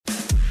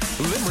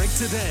Limerick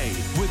Today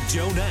with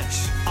Joe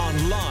Nash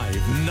on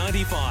Live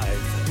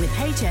 95. With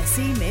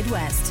HSE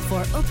Midwest.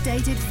 For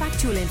updated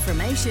factual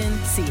information,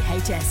 see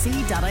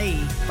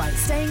hse.ie. By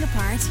staying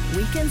apart,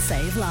 we can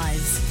save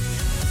lives.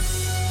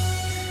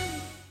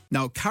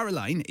 Now,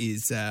 Caroline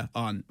is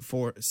on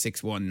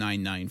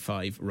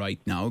 461995 right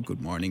now.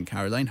 Good morning,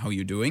 Caroline. How are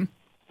you doing?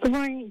 Good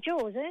morning,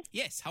 Joe, is it?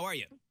 Yes, how are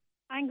you?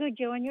 I'm good,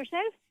 Joe, and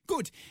yourself?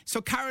 Good.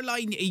 So,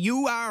 Caroline,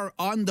 you are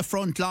on the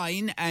front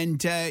line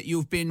and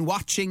you've been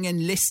watching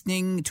and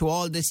listening to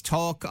all this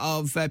talk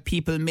of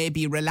people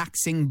maybe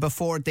relaxing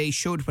before they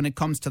should when it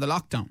comes to the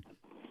lockdown.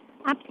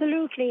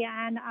 Absolutely,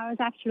 and I was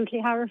absolutely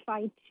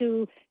horrified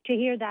to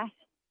hear that.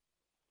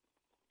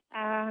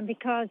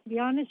 Because, to be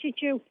honest with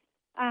you,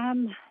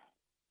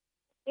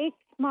 it's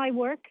my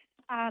work.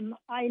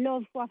 I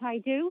love what I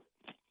do.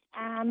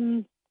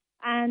 And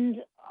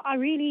I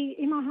really,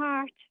 in my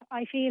heart,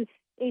 I feel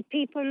if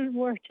people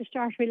were to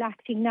start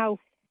relaxing now,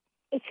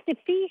 it's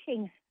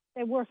defeating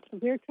the work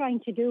that we're trying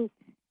to do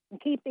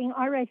and keeping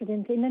our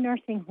residents in the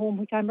nursing home,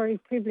 which I'm very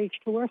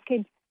privileged to work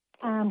in.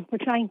 We're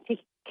trying to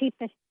keep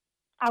it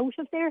out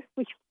of there,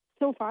 which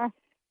so far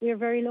we're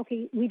very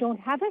lucky we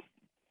don't have it.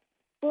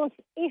 But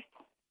if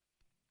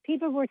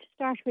people were to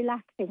start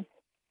relaxing,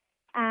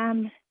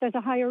 there's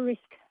a higher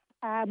risk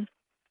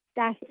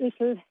that it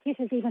will hit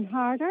us even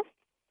harder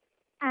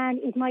and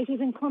it might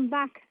even come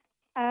back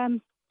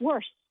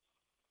worse.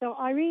 So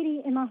I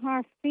really, in my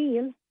heart,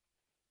 feel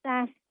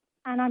that,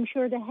 and I'm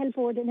sure the health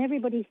board and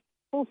everybody,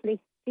 hopefully,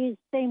 feels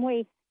the same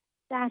way,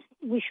 that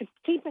we should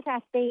keep it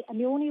at bay. And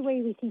the only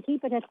way we can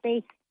keep it at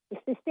bay is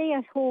to stay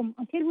at home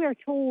until we're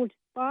told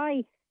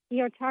by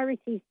the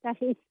authorities that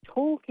it's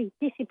totally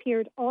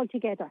disappeared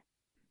altogether.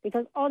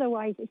 Because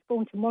otherwise it's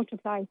going to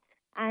multiply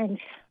and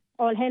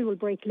all hell will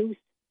break loose.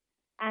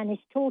 And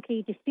it's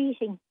totally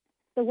defeating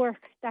the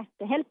work that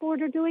the health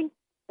board are doing,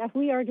 that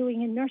we are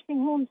doing in nursing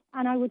homes.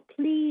 And I would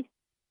plead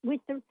with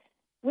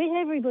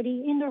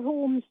everybody in their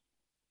homes,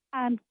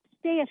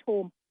 stay at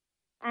home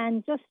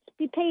and just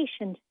be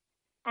patient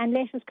and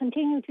let us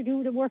continue to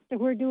do the work that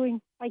we're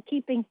doing by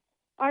keeping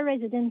our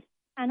residents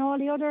and all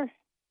the other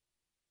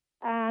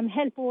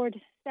health board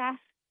staff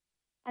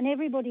and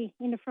everybody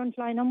in the front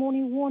line. I'm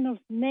only one of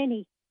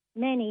many,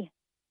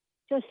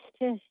 just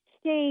to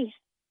stay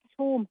at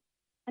home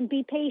and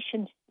be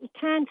patient. You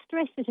can't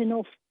stress it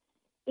enough.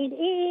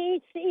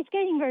 It's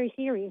getting very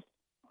serious.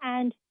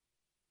 And,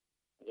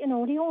 you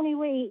know, the only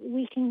way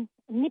we can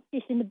nip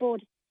this in the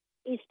bud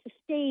is to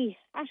stay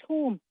at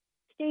home,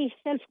 stay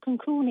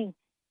self-cocooning.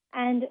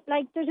 And,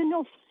 like, there's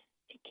enough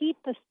to keep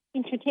us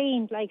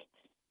entertained. Like,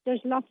 there's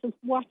lots of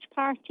watch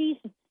parties,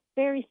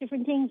 various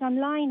different things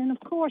online. And, of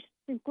course,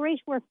 the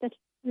great work that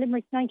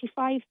Limerick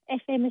 95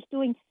 FM is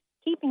doing,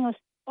 keeping us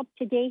up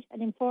to date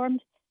and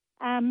informed.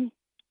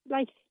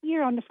 Like,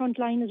 you're on the front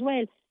line as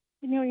well.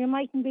 You know, you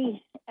mightn't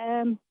be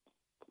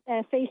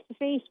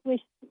face-to-face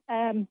with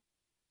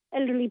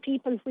elderly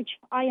people, which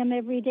I am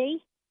every day,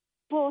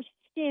 but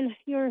still,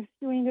 you're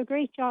doing a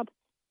great job.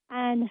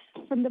 And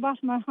from the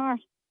bottom of my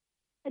heart,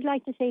 I'd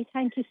like to say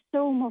thank you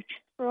so much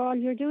for all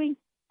you're doing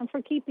and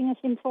for keeping us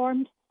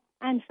informed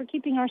and for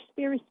keeping our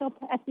spirits up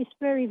at this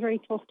very, very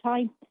tough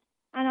time.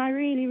 And I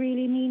really,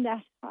 really mean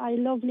that. I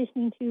love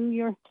listening to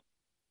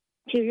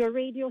your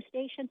radio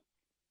station.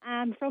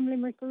 I'm from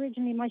Limerick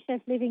originally,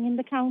 myself living in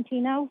the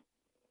county now.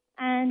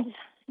 And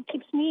it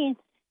keeps me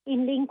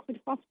in link with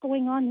what's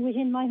going on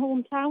within my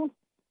hometown.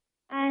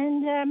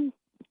 And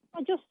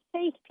I just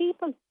say to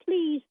people,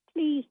 please,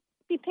 please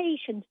be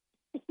patient.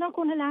 It's not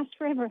going to last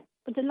forever,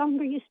 but the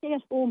longer you stay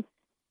at home,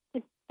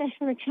 the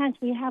better a chance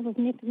we have of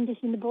nipping this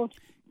in the bud.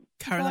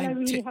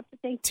 Caroline,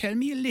 tell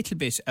me a little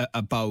bit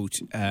about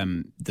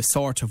the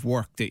sort of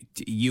work that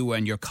you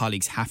and your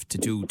colleagues have to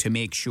do to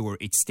make sure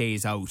it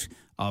stays out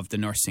of the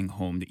nursing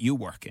home that you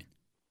work in.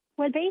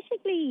 Well,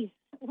 basically,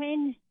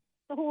 when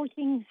the whole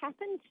thing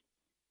happened,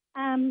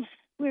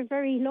 we're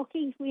very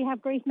lucky. We have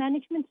great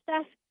management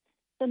staff.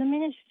 So the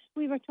minute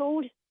we were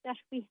told that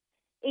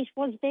it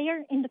was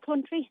there in the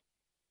country,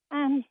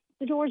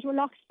 the doors were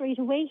locked straight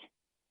away.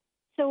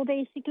 So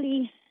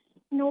basically,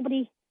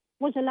 nobody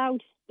was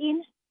allowed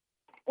in,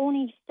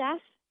 only staff.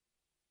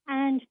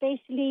 And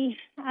basically,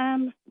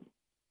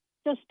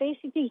 just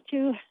basically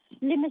to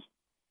limit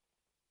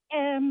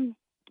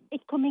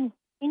it coming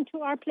into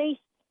our place.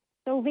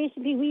 So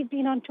basically, we've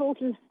been on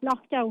total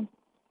lockdown,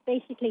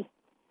 basically.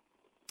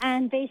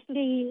 And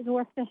basically, the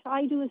work that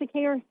I do as a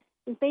carer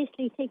is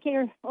basically take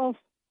care of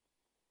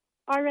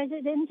our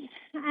residents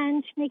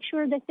and make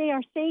sure that they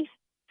are safe,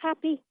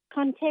 happy,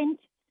 content,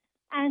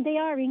 and they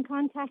are in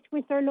contact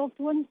with their loved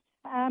ones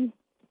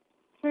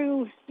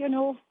through,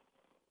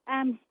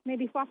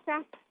 maybe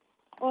WhatsApp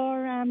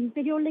or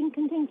video link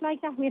and things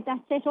like that. We have that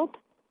set up.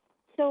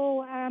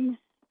 So,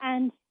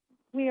 and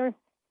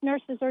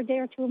nurses are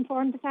there to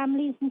inform the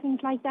families and things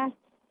like that.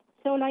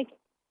 So, like,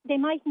 they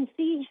mightn't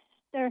see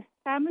their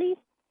families,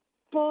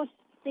 but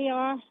they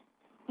are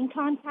in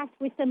contact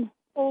with them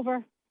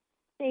over,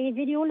 say,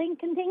 video link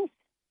and things.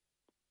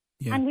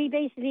 Yeah. And we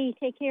basically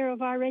take care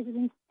of our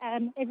residents'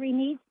 every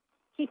need.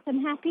 keep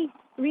them happy,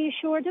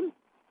 reassure them,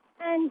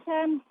 and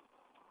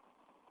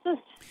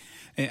just...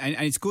 And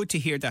it's good to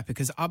hear that,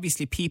 because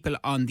obviously people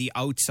on the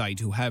outside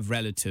who have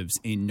relatives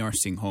in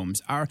nursing homes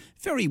are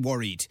very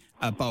worried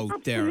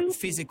about their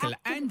physical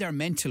and their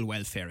mental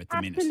welfare at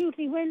the minute.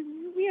 Absolutely. Well,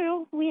 you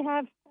know, we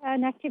have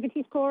an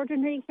activities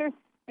coordinator,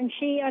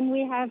 and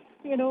we have,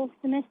 you know,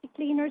 domestic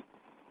cleaners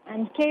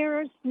and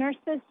carers,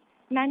 nurses,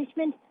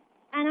 management,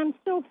 and I'm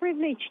so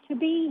privileged to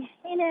be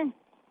in a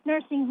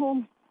nursing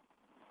home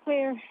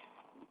where,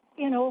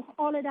 you know,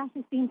 all of that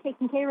is being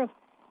taken care of.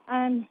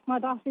 And my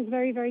boss is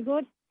very, very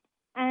good.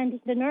 And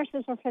the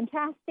nurses are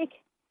fantastic,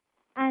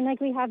 and like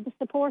we have the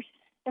support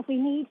that we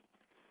need.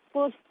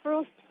 But for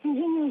us to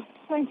continue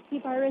trying to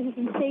keep our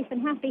residents safe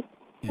and happy,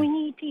 we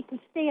need people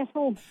to stay at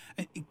home.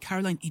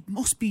 Caroline, it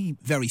must be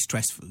very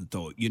stressful,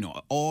 though. You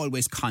know,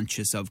 always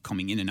conscious of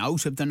coming in and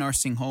out of the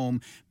nursing home,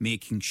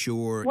 making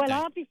sure.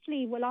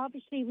 Obviously,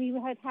 we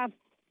would have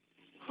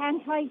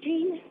hand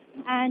hygiene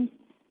and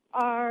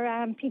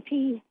our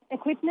PP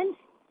equipment,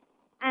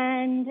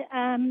 and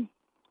our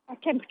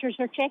temperatures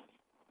are checked.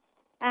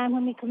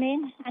 When we come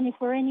in, and if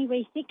we're any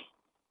way sick,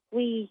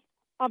 we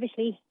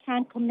obviously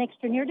can't come next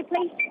or near the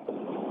place,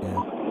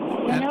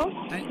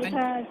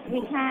 because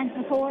we can't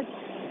afford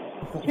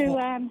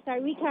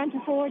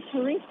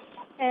to risk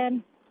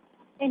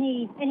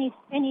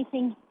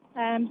anything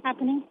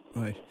happening.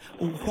 Right.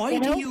 Why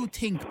do you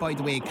think, by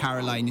the way,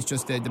 Caroline, it's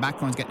just the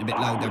background's getting a bit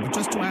loud there, but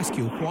just to ask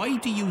you, why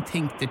do you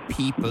think that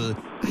people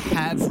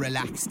have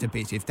relaxed a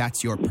bit, if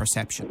that's your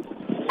perception?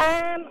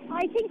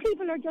 I think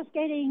people are just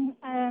getting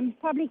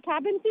probably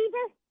cabin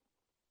fever.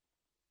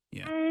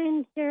 Yeah.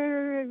 And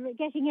they're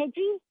getting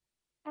edgy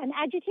and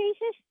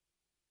agitated.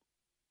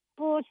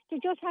 But they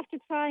just have to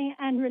try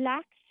and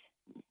relax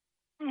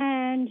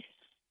and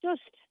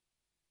just,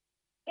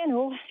 you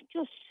know,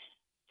 just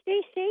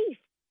stay safe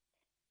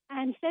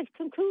and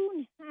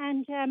self-cocoon.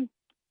 And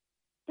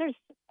there's,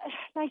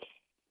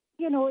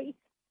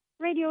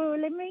 Radio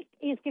Limerick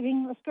is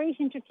giving us great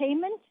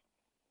entertainment.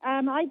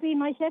 I've been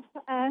myself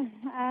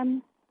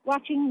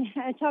watching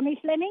Tommy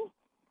Fleming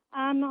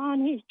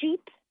in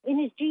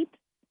his Jeep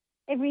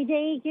every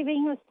day,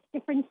 giving us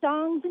different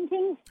songs and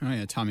things. Oh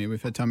yeah, Tommy.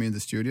 We've had Tommy in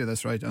the studio.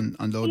 That's right, on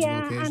loads of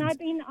occasions. Yeah,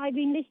 and I've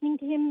been listening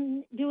to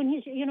him doing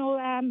his,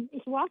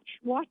 his watch.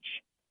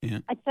 Yeah.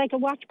 It's like a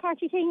watch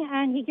party thing,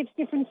 and he gives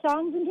different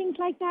songs and things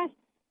like that.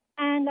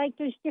 And like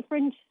there's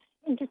different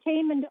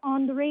entertainment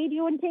on the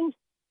radio and things.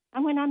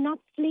 And when I'm not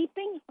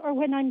sleeping, or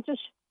when I'm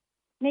just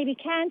maybe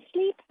can't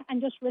sleep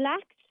and just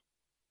relax,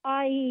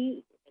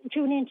 I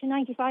tune into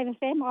 95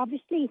 FM,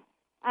 obviously.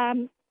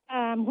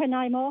 When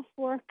I'm off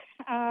work,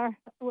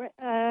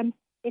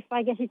 if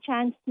I get a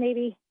chance,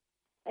 maybe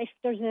if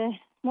there's a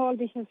small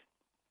bit of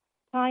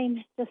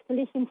time just to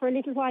listen for a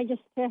little while,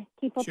 just to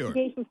keep up to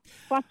date with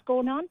what's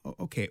going on.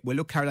 Okay. Well,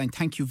 look, Caroline,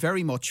 thank you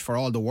very much for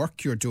all the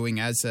work you're doing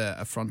as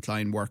a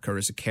frontline worker,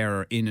 as a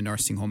carer in a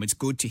nursing home. It's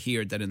good to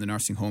hear that in the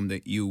nursing home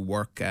that you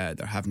work,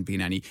 there haven't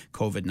been any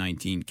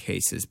COVID-19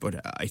 cases, but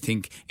I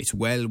think it's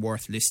well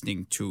worth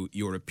listening to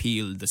your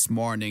appeal this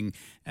morning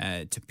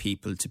to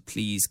people to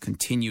please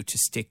continue to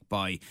stick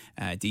by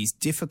these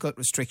difficult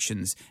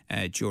restrictions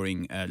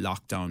during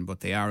lockdown, but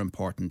they are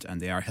important and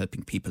they are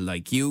helping people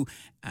like you,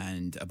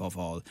 and above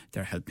all,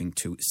 they're helping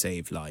to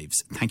save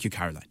lives. Thank you,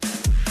 Caroline.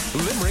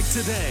 Limerick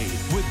Today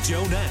with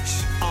Joe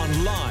Nash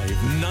on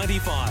Live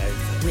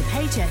 95. With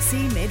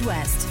HSE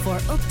Midwest. For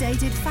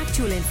updated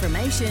factual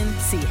information,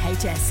 see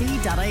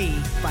hse.ie.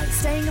 By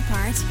staying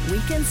apart, we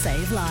can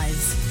save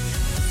lives.